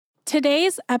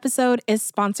Today's episode is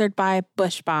sponsored by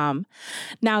Bush Balm.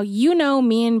 Now, you know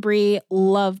me and Bree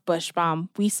love Bush Balm.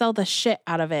 We sell the shit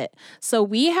out of it. So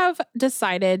we have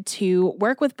decided to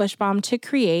work with Bush Balm to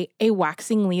create a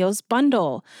Waxing Leos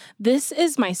bundle. This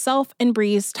is myself and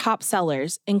Bree's top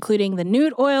sellers, including the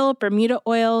Nude Oil, Bermuda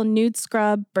Oil, Nude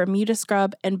Scrub, Bermuda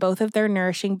Scrub, and both of their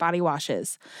nourishing body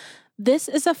washes. This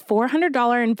is a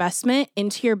 $400 investment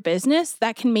into your business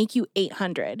that can make you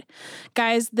 $800.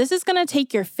 Guys, this is going to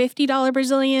take your $50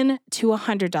 Brazilian to a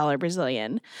 $100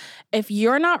 Brazilian. If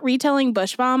you're not retailing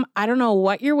Bush Balm, I don't know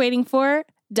what you're waiting for.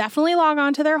 Definitely log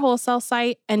on to their wholesale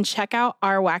site and check out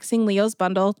our Waxing Leos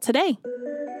bundle today.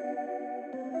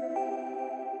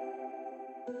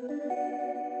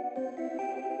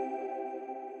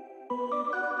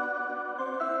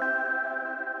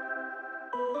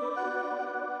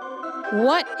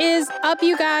 What is up,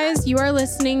 you guys? You are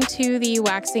listening to the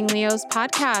Waxing Leos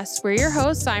podcast. We're your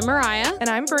hosts. I'm Mariah. And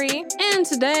I'm Bree. And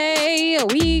today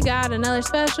we got another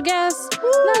special guest. Woo.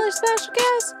 Another special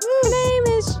guest. Woo. Her name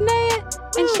is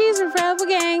Janaea, and she's a Rebel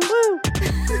Gang. Woo.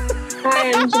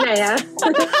 Hi, I'm Janaea.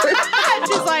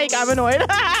 She's like, I'm annoyed.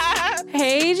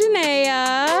 Hey,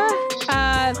 Janaea.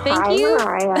 Thank you.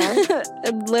 Mariah.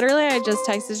 Literally, I just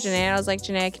texted Janaea. I was like,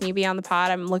 Janaea, can you be on the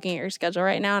pod? I'm looking at your schedule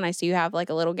right now, and I see you have like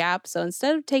a little gap. So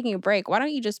instead of taking a break, why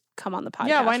don't you just come on the podcast?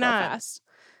 Yeah, why not? Fast?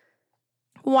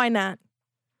 Why not?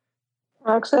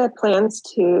 I actually had plans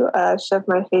to shove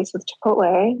my face with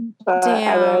Chipotle, but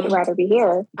I would rather be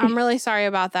here. I'm really sorry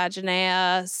about that,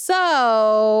 Janaea.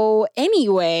 So,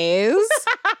 anyways,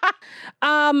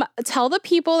 tell the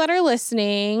people that are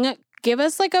listening, give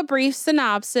us like a brief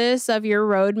synopsis of your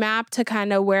roadmap to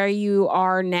kind of where you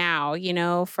are now, you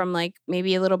know, from like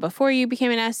maybe a little before you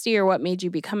became an SD or what made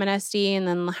you become an SD and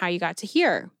then how you got to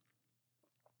here.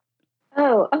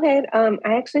 Oh, okay.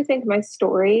 I actually think my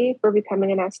story for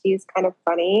becoming an SD is kind of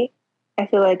funny. I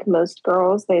feel like most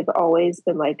girls, they've always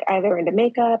been like either into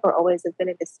makeup or always have been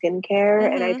into skincare.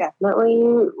 Mm-hmm. And I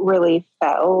definitely really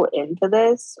fell into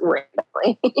this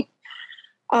randomly.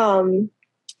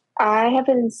 I have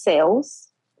been in sales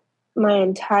my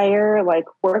entire like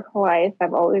work life.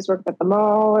 I've always worked at the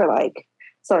mall or like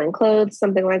selling clothes,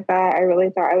 something like that. I really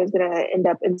thought I was going to end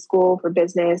up in school for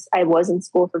business. I was in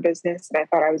school for business and I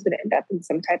thought I was going to end up in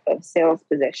some type of sales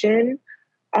position.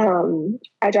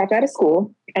 I dropped out of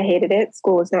school. I hated it.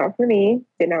 School was not for me.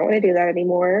 Did not want to do that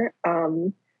anymore.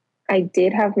 I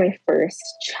did have my first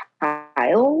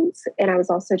child and I was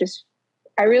also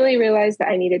I really realized that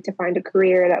I needed to find a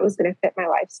career that was going to fit my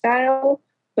lifestyle,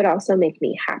 but also make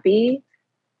me happy.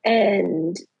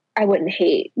 And I wouldn't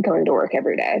hate going to work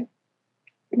every day.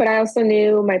 But I also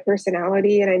knew my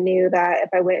personality, and I knew that if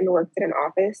I went and worked in an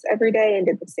office every day and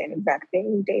did the same exact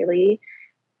thing daily,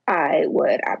 I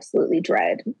would absolutely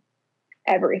dread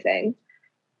everything.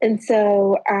 And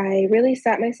so I really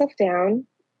sat myself down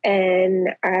and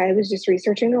I was just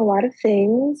researching a lot of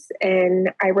things,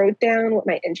 and I wrote down what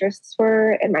my interests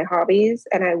were and my hobbies.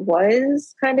 And I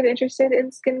was kind of interested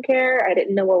in skincare. I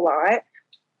didn't know a lot.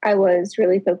 I was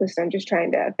really focused on just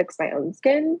trying to fix my own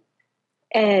skin.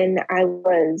 And I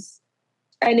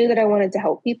knew that I wanted to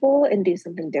help people and do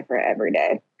something different every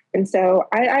day. And so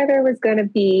I either was going to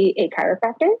be a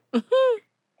chiropractor,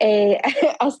 a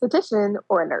esthetician,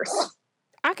 or a nurse.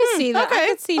 I could see that. Okay. I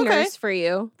could see nurse for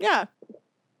you. Yeah.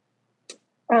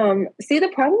 See, the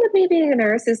problem with me being a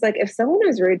nurse is like, if someone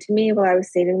was rude to me while I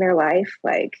was saving their life,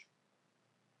 like,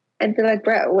 I'd be like,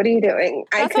 bro, what are you doing?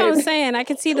 That's what I was saying. I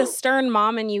could see the stern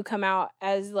mom in you come out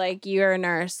as like, you're a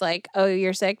nurse. Like, oh,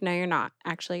 you're sick? No, you're not.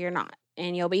 Actually, you're not.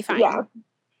 And you'll be fine. Yeah.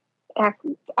 I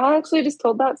actually just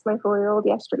told that to my 4-year-old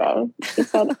yesterday. She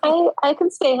said, I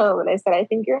can stay home. And I said, I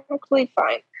think you're actually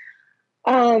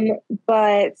fine.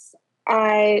 But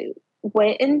I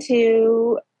went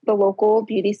into the local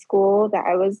beauty school that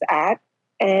I was at,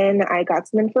 and I got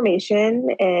some information,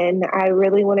 and I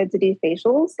really wanted to do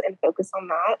facials and focus on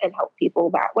that and help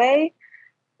people that way.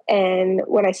 And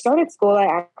when I started school, I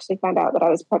actually found out that I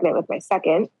was pregnant with my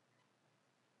second.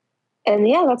 And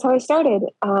yeah, that's how I started.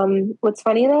 What's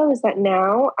funny though is that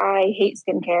now I hate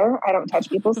skincare. I don't touch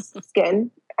people's skin.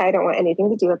 I don't want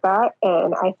anything to do with that.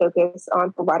 And I focus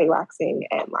on full body waxing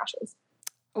and lashes.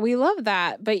 We love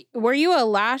that. But were you a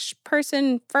lash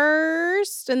person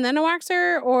first and then a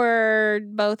waxer, or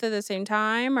both at the same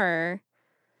time, or?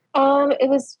 It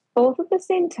was both at the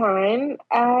same time.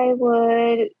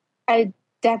 I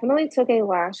definitely took a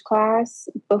lash class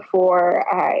before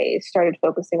I started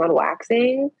focusing on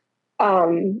waxing.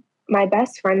 My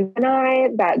best friend and I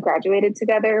that graduated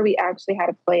together, we actually had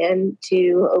a plan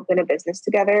to open a business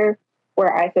together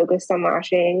where I focused on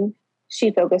lashing, she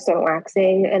focused on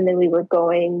waxing, and then we were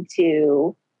going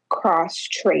to cross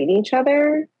train each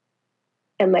other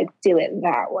and like do it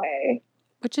that way.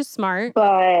 Which is smart.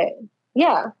 But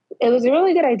yeah, it was a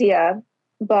really good idea.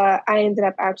 But I ended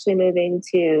up actually moving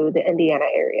to the Indiana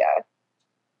area.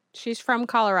 She's from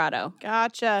Colorado.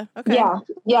 Gotcha. Okay. Yeah.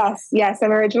 Yes.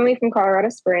 I'm originally from Colorado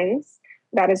Springs.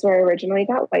 That is where I originally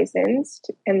got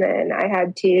licensed. And then I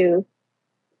had to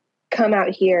come out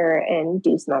here and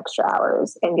do some extra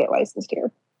hours and get licensed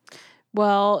here.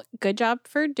 Well, good job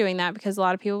for doing that, because a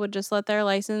lot of people would just let their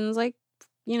license, like,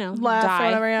 you know, Left die. or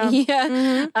whatever, yeah. Yeah.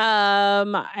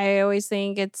 Mhm. I always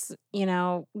think it's, you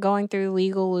know, going through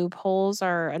legal loopholes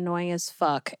are annoying as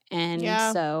fuck. And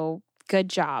Yeah. so good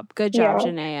job. Good Yeah. job, The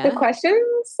Janaea.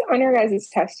 questions on your guys'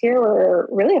 test here were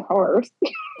really hard.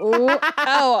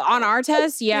 Oh, on our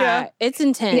test? Yeah. Yeah. It's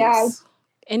intense. Yeah.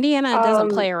 Indiana doesn't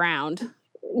play around.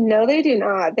 No, they do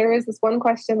not. There was this one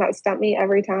question that stumped me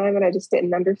every time and I just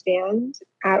didn't understand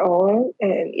at all.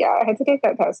 And yeah, I had to take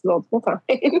that test multiple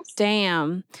times.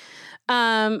 Damn.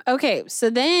 Okay, so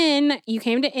then you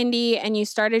came to Indy and you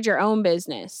started your own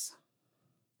business.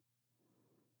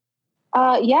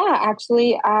 Yeah,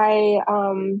 actually, I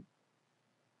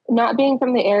not being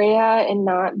from the area and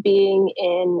not being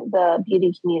in the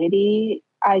beauty community,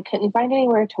 I couldn't find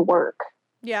anywhere to work.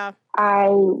 Yeah. I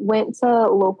went to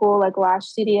local like lash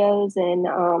studios and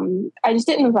I just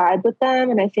didn't vibe with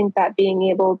them. And I think that being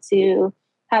able to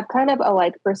have kind of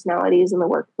alike personalities in the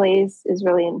workplace is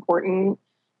really important.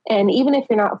 And even if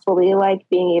you're not fully alike,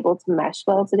 being able to mesh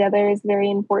well together is very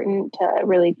important to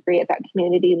really create that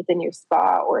community within your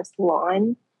spa or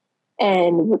salon.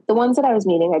 And with the ones that I was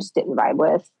meeting, I just didn't vibe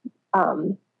with.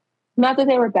 Not that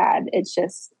they were bad. It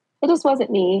just wasn't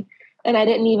me. And I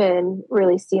didn't even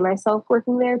really see myself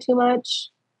working there too much.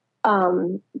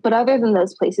 But other than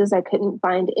those places, I couldn't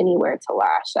find anywhere to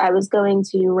lash. I was going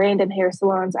to random hair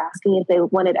salons asking if they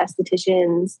wanted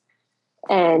estheticians,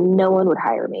 and no one would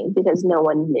hire me because no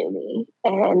one knew me.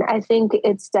 And I think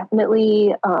it's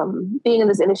definitely being in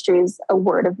this industry is a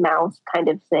word of mouth kind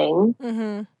of thing.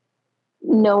 Mm-hmm.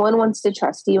 No one wants to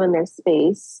trust you in their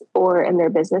space or in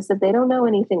their business if they don't know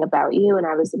anything about you. And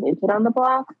I was the new kid on the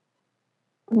block.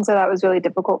 And so that was really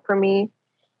difficult for me.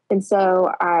 And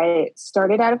so I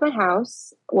started out of my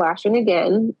house lashing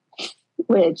again,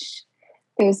 which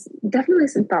there's definitely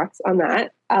some thoughts on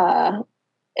that.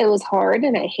 It was hard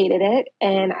and I hated it.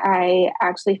 And I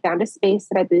actually found a space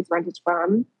that I booth rented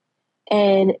from.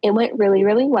 And it went really,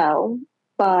 really well.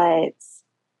 But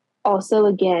also,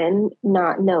 again,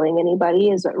 not knowing anybody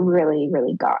is what really,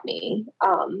 really got me.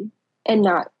 And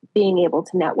not being able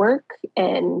to network.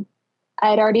 And I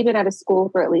had already been out of school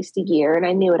for at least a year and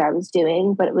I knew what I was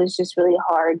doing, but it was just really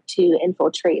hard to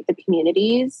infiltrate the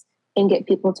communities and get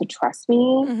people to trust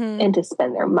me and to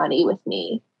spend their money with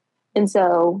me. And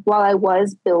so while I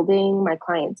was building my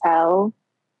clientele,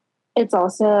 it's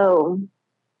also,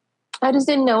 I just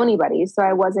didn't know anybody. So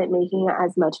I wasn't making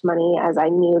as much money as I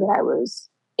knew that I was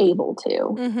able to.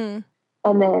 Mm-hmm.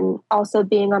 And then also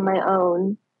being on my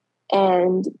own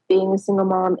and being a single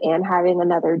mom and having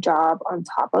another job on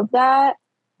top of that,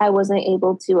 I wasn't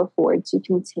able to afford to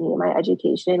continue my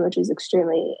education, which is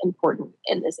extremely important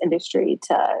in this industry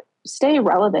to stay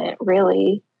relevant,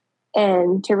 really,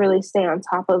 and to really stay on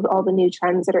top of all the new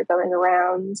trends that are going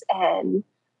around and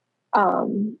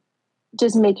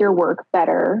just make your work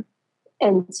better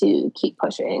and to keep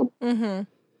pushing. Mm-hmm.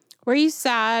 Were you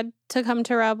sad to come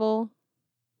to Rebel?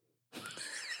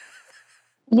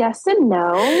 Yes and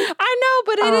no. I know,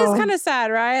 but it is kind of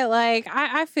sad, right? Like,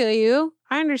 I feel you.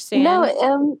 I understand. No,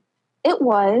 it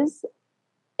was.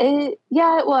 It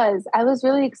was. I was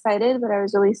really excited, but I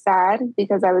was really sad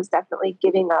because I was definitely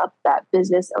giving up that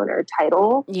business owner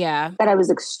title. Yeah. That I was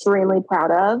extremely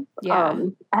proud of. Yeah.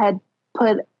 I had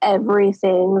put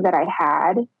everything that I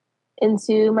had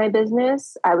into my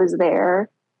business. I was there.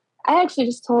 I actually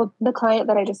just told the client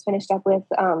that I just finished up with,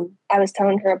 I was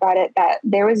telling her about it, that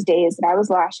there was days that I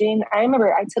was lashing. I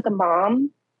remember I took a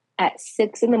mom at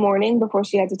 6 a.m. before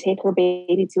she had to take her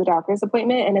baby to a doctor's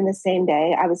appointment. And in the same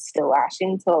day, I was still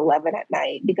lashing till 11 at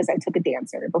night because I took a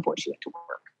dancer before she went to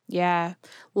work. Yeah.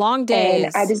 Long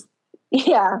days. And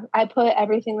I put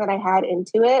everything that I had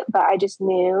into it, but I just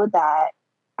knew that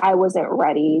I wasn't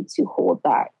ready to hold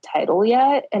that title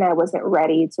yet. And I wasn't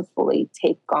ready to fully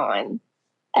take on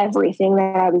everything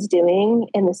that I was doing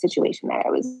in the situation that I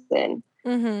was in.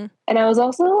 Mm-hmm. And I was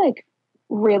also like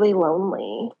really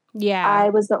lonely. Yeah.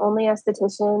 I was the only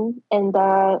esthetician in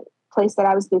the place that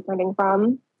I was blueprinting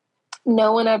from.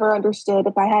 No one ever understood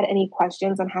if I had any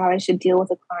questions on how I should deal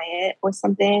with a client or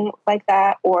something like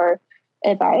that, or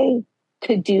if I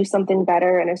could do something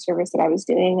better in a service that I was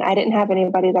doing. I didn't have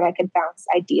anybody that I could bounce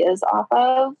ideas off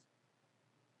of.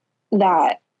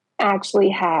 that actually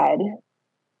had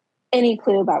any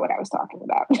clue about what I was talking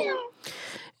about.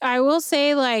 I will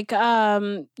say, like,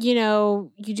 you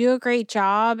know, you do a great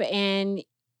job, and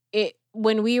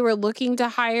when we were looking to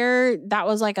hire, that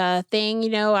was like a thing, you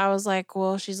know. I was like,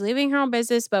 well, she's leaving her own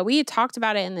business, but we had talked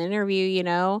about it in the interview, you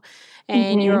know,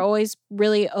 and you're always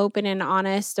really open and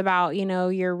honest about, you know,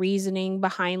 your reasoning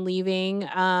behind leaving.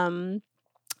 And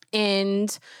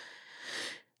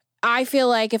I feel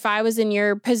like if I was in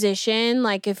your position,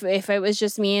 like if it was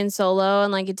just me and solo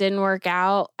and like it didn't work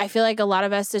out, I feel like a lot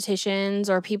of estheticians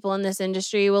or people in this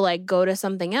industry will like go to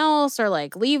something else or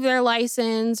like leave their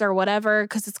license or whatever,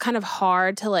 because it's kind of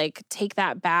hard to like take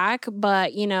that back.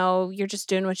 But, you know, you're just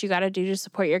doing what you got to do to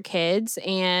support your kids.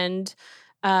 And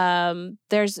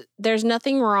there's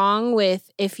nothing wrong with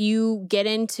if you get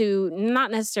into, not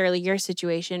necessarily your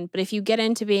situation, but if you get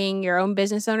into being your own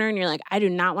business owner and you're like, I do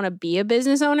not want to be a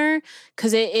business owner,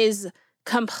 because it is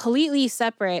completely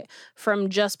separate from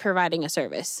just providing a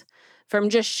service, from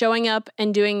just showing up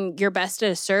and doing your best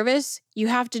at a service. You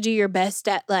have to do your best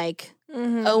at like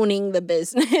owning the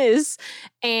business.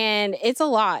 And it's a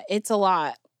lot.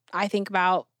 I think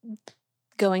about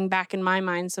going back in my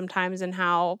mind sometimes and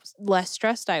how less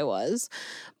stressed I was,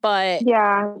 but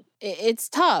yeah, it's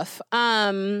tough.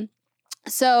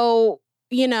 So,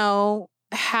 you know,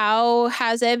 how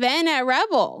has it been at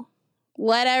Rebel?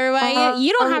 Let everybody,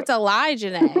 you don't have to lie,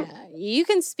 Janae. You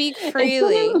can speak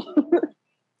freely.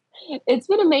 It's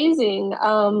been amazing.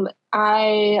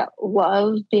 I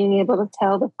love being able to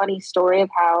tell the funny story of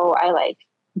how I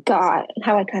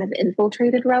kind of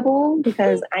infiltrated Rebel,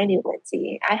 because I knew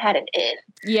Lindsay. I had an in.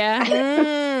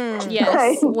 Yeah.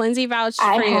 Yes. Lindsay vouched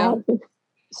for you.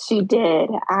 She did.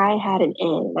 I had an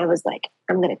in. I was like,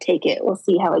 I'm going to take it. We'll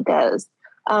see how it goes.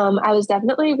 I was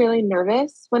definitely really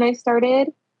nervous when I started,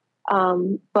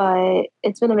 but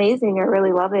it's been amazing. I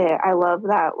really love it. I love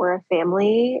that we're a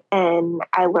family and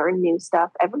I learn new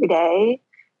stuff every day,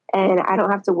 and I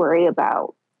don't have to worry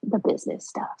about the business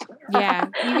stuff. Yeah,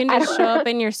 you can just show up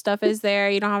and your stuff is there.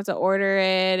 You don't have to order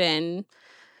it and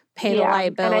pay the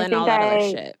light bill and all that other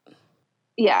shit.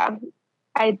 Yeah,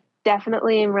 I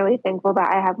definitely am really thankful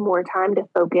that I have more time to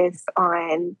focus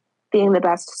on being the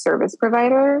best service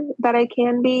provider that I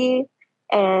can be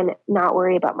and not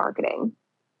worry about marketing.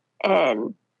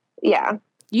 And yeah.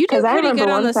 You do pretty good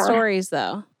on the stories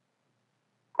though.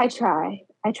 I try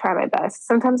my best.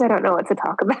 Sometimes I don't know what to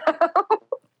talk about.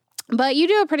 But you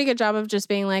do a pretty good job of just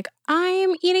being like,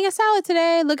 I'm eating a salad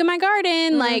today. Look at my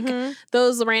garden. Like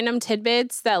those random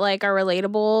tidbits that like are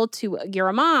relatable to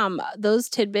your mom. Those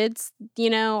tidbits, you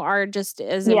know, are just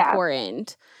as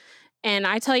important. And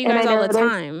I tell you guys all the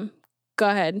time. Go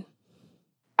ahead.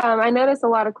 I notice a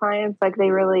lot of clients, like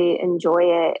they really enjoy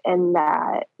it, and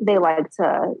that they like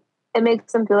to, it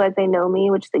makes them feel like they know me,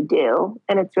 which they do.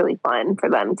 And it's really fun for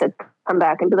them to come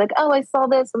back and be like, oh, I saw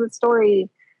this on the story.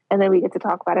 And then we get to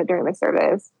talk about it during the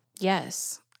service.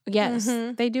 Yes.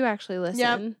 They do actually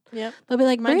listen. Yep. They'll be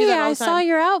like, Maria, I saw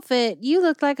your outfit. You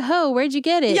look like a hoe. Where'd you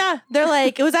get it? Yeah. They're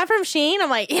like, was that from Shein? I'm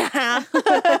like, yeah.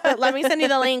 Let me send you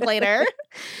the link later.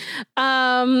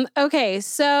 Okay.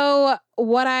 So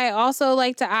what I also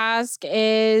like to ask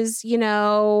is, you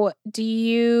know, do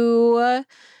you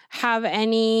have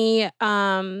any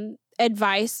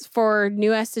advice for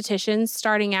new estheticians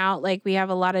starting out? Like, we have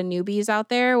a lot of newbies out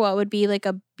there. What would be like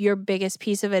your biggest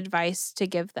piece of advice to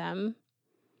give them?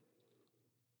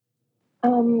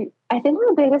 I think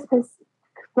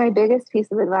my biggest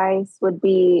piece of advice would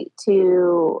be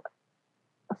to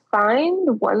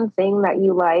find one thing that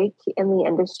you like in the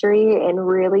industry and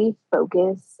really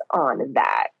focus on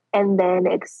that, and then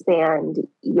expand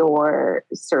your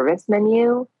service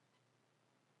menu.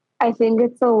 I think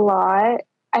it's a lot.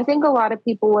 I think a lot of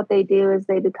people, what they do is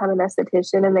they become an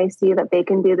esthetician and they see that they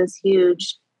can do this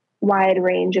huge, wide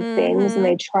range of things, and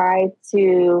they try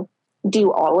to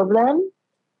do all of them.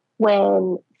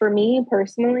 When for me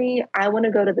personally, I want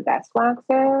to go to the best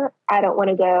waxer. I don't want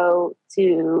to go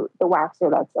to the waxer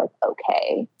that's like,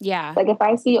 okay. Yeah. Like if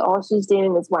I see all she's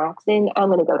doing is waxing, I'm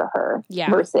going to go to her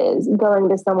versus going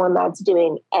to someone that's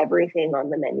doing everything on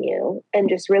the menu, and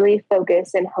just really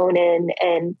focus and hone in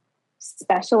and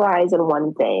specialize in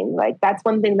one thing. Like that's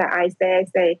one thing that I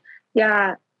say,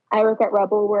 yeah, I work at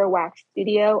Rebel. We're a wax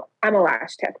studio. I'm a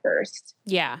lash tech first.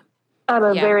 Yeah. I'm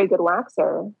a very good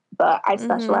waxer, but I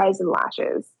specialize in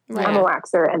lashes. Right. I'm a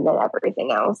waxer and then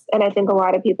everything else. And I think a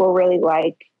lot of people really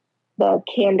like the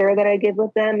candor that I give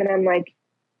with them. And I'm like,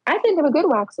 I think I'm a good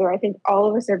waxer. I think all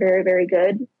of us are very, very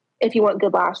good. If you want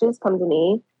good lashes, come to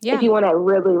me. Yeah. If you want a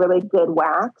really, really good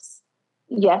wax,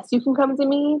 yes, you can come to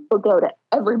me, but go to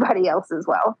everybody else as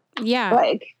well. Yeah.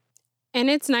 Like, And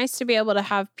it's nice to be able to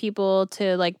have people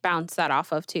to like bounce that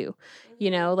off of too. You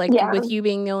know, like Yeah. with you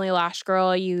being the only lash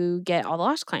girl, you get all the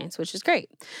lash clients, which is great.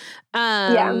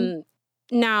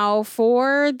 Now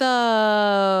for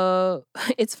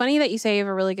it's funny that you say you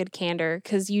have a really good candor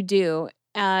because you do.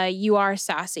 You are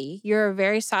sassy. You're a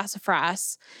very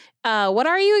sassafras. What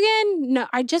are you again? No,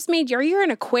 I just made you're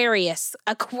an Aquarius.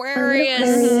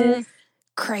 Aquarius.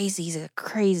 Crazy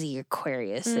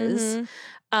Aquariuses.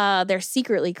 They're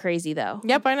secretly crazy though.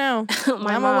 Yep, I know. I'm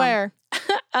mom. aware.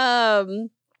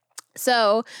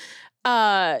 So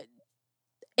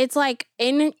it's like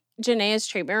in Janae's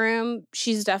treatment room,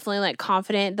 she's definitely like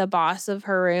confident, the boss of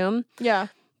her room. Yeah.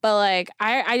 But like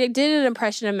I did an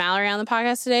impression of Mallory on the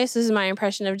podcast today, so this is my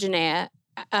impression of Janae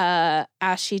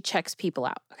as she checks people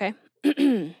out. Okay.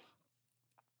 Okay.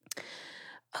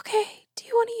 Do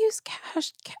you want to use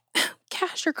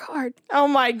cash or card? Oh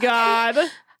my God.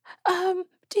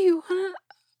 Do you want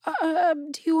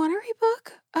to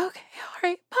rebook? Okay, all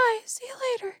right, bye. See you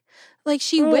later. Like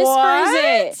she whispers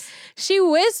it. She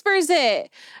whispers it.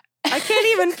 I can't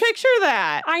even picture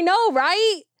that. I know,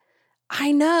 right?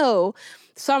 I know.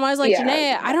 So I'm always like,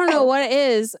 Janae, I don't know what it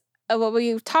is. What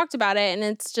we talked about it, and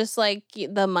it's just like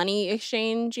the money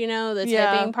exchange, you know, the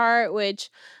tipping part, which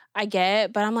I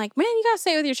get. But I'm like, man, you gotta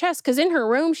say it with your chest, because in her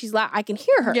room, she's like, I can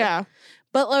hear her. Yeah.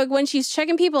 But like when she's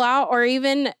checking people out, or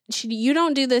even you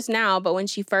don't do this now, but when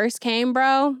she first came,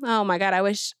 bro, oh my God, I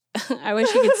wish you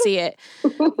could see it.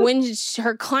 When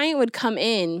her client would come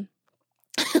in,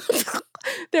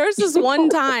 there was this one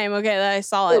time, okay, that I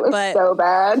saw it, was so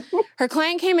bad. Her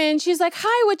client came in, she's like,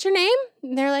 "Hi, what's your name?"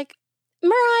 And they're like,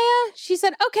 "Mariah." She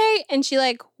said, "Okay," and she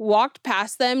like walked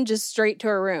past them just straight to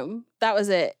her room. That was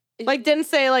it. Like didn't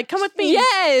say like, "Come with me."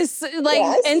 Yes.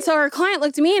 And so her client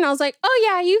looked at me and I was like, "Oh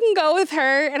yeah, you can go with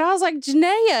her." And I was like,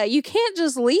 "Janaea, you can't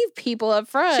just leave people up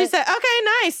front." She said, "Okay,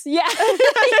 nice." Yeah.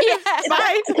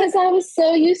 Bye. Because I was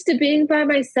so used to being by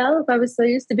myself. I was so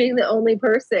used to being the only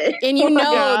person. And you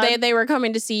know they were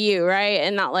coming to see you, right?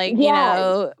 And not like, you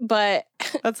know, but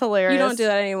that's hilarious. You don't do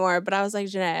that anymore. But I was like,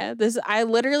 Janaea, I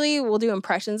literally will do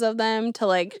impressions of them to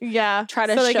like try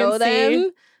to show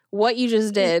them what you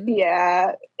just did.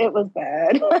 Yeah, it was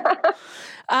bad.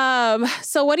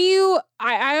 So what do you,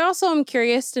 I also am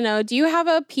curious to know, do you have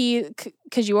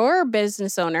because you are a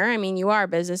business owner. I mean, you are a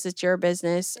business, it's your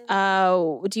business.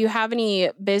 Do you have any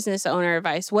business owner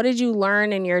advice? What did you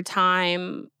learn in your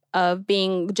time of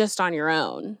being just on your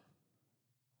own?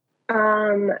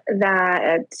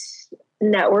 That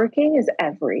networking is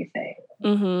everything.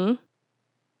 Mm-hmm.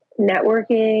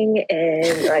 Networking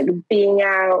and like being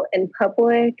out in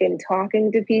public and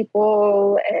talking to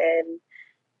people and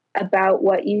about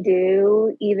what you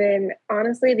do. Even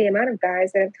honestly, the amount of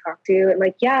guys that I've talked to and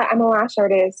like, yeah, I'm a lash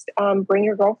artist. Bring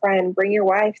your girlfriend, bring your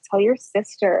wife, tell your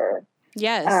sister.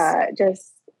 Yes.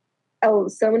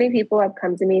 So many people have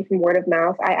come to me from word of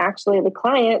mouth. The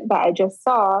client that I just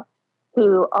saw,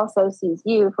 who also sees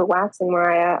you for waxing,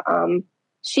 Mariah,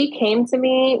 she came to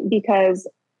me because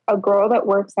a girl that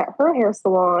works at her hair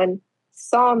salon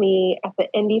saw me at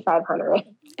the Indy 500.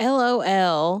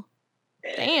 LOL.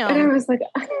 Damn. And I was like,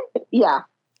 yeah.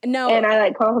 No. And I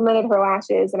like complimented her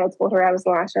lashes and I told her I was a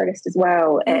lash artist as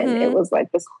well. And it was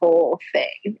like this whole thing.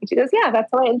 And she goes, yeah, that's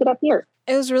how I ended up here.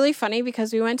 It was really funny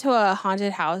because we went to a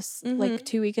haunted house like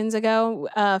 2 weekends ago,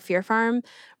 Fear Farm,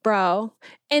 bro.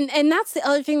 And that's the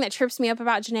other thing that trips me up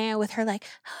about Janaea with her like,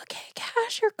 okay,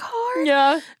 cash your card.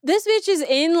 Yeah. This bitch is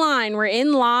in line. We're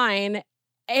in line.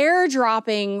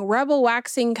 Airdropping Rebel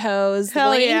Waxing Co.'s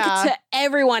link to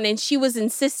everyone, and she was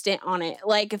insistent on it.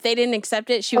 Like, if they didn't accept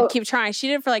it, she would keep trying. She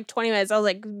did it for like 20 minutes. I was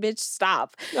like, bitch,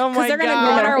 stop. Oh my God. Because they're going to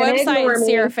go on our website and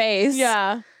see her face.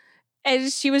 Yeah.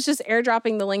 And she was just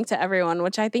airdropping the link to everyone,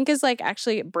 which I think is like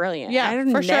actually brilliant. Yeah, I've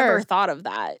never thought of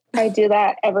that. I do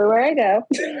that everywhere I go.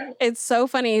 It's so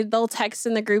funny. They'll text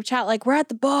in the group chat like, we're at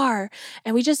the bar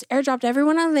and we just airdropped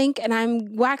everyone a link and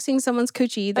I'm waxing someone's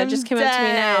coochie that just came out to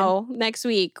me now next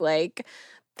week. Like,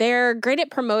 they're great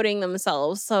at promoting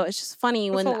themselves. So it's just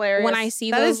funny when I see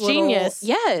those is genius.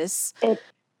 Yes. It's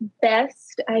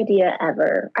best idea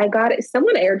ever. I got it.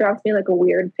 Someone airdropped me like a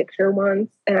weird picture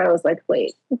once and I was like,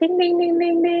 wait, ding, ding, ding,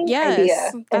 ding, ding. Yes,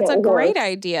 idea. that's a great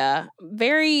idea.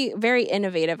 Very, very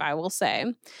innovative, I will say.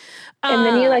 And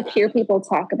then you like hear people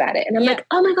talk about it. And I'm like,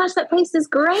 oh my gosh, that place is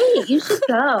great. You should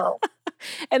go.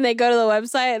 And they go to the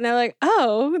website and they're like,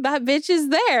 oh, that bitch is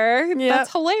there. Yep.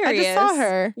 That's hilarious. I just saw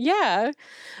her. Yeah.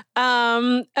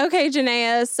 Okay,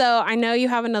 Janaea. So I know you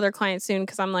have another client soon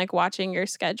because I'm like watching your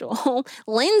schedule.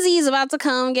 Lindsay's about to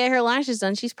come get her lashes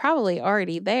done. She's probably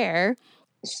already there.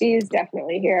 She's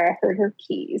definitely here. I heard her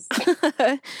keys.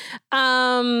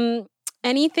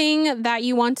 anything that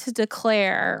you want to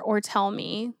declare or tell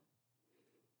me?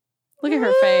 Look at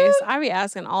her face. I be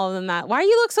asking all of them that. Why do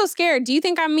you look so scared? Do you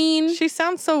think I'm mean? She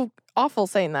sounds so awful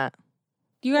saying that.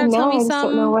 You gotta tell me I just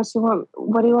something. don't know what you want.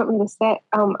 What do you want me to say?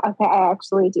 Okay, I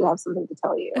actually do have something to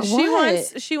tell you.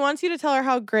 She wants you to tell her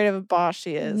how great of a boss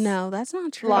she is. No, that's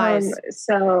not true. Lies.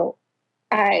 So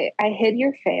I hid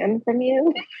your fan from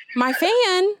you. My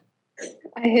fan?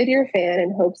 I hid your fan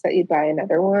in hopes that you'd buy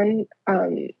another one.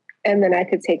 And then I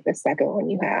could take the second one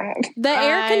you have. The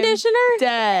air conditioner?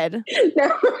 Dead.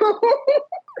 No.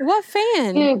 What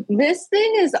fan? Dude, this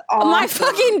thing is awesome. My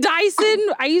fucking Dyson.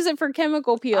 I use it for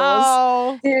chemical peels.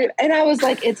 Oh. Dude, and I was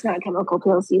like, it's not chemical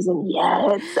peel season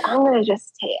yet. I'm going to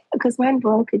just take because mine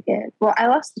broke again. Well, I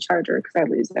lost the charger because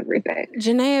I lose everything.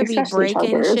 Janaea be Especially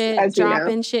breaking chargers, shit, as you know.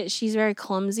 dropping shit. She's very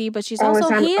clumsy, but she's Oh, also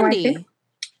it's on- handy.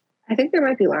 I think there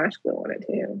might be lash glue on it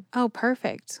too. Oh,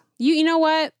 perfect. You know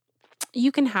what?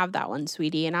 You can have that one,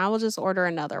 sweetie, and I will just order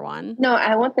another one. No,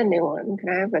 I want the new one. Can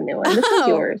I have the new one? This Oh. is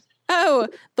yours. Oh,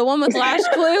 the one with lash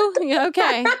glue? Yeah,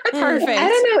 okay. Perfect. I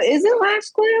don't know. Is it lash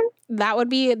glue? That would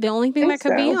be the only thing that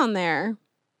Think could be so. on there.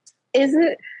 Is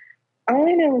it? All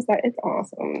I know is that it's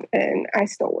awesome and I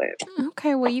stole it.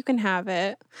 Okay, well, you can have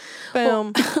it.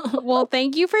 Boom. Well,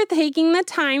 thank you for taking the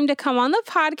time to come on the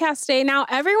podcast today. Now,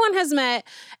 everyone has met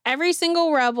every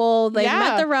single Rebel. They've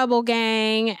met Yeah. the Rebel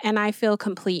gang, and I feel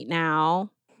complete now.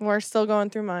 We're still going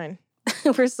through mine.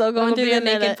 We're still going It'll through be the a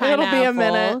naked minute. pineapple. It'll be a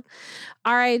minute.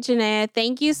 All right, Janaea,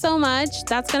 thank you so much.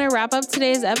 That's going to wrap up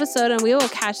today's episode, and we will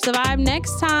catch the vibe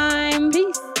next time.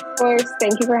 Peace. Of course,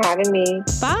 thank you for having me.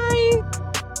 Bye.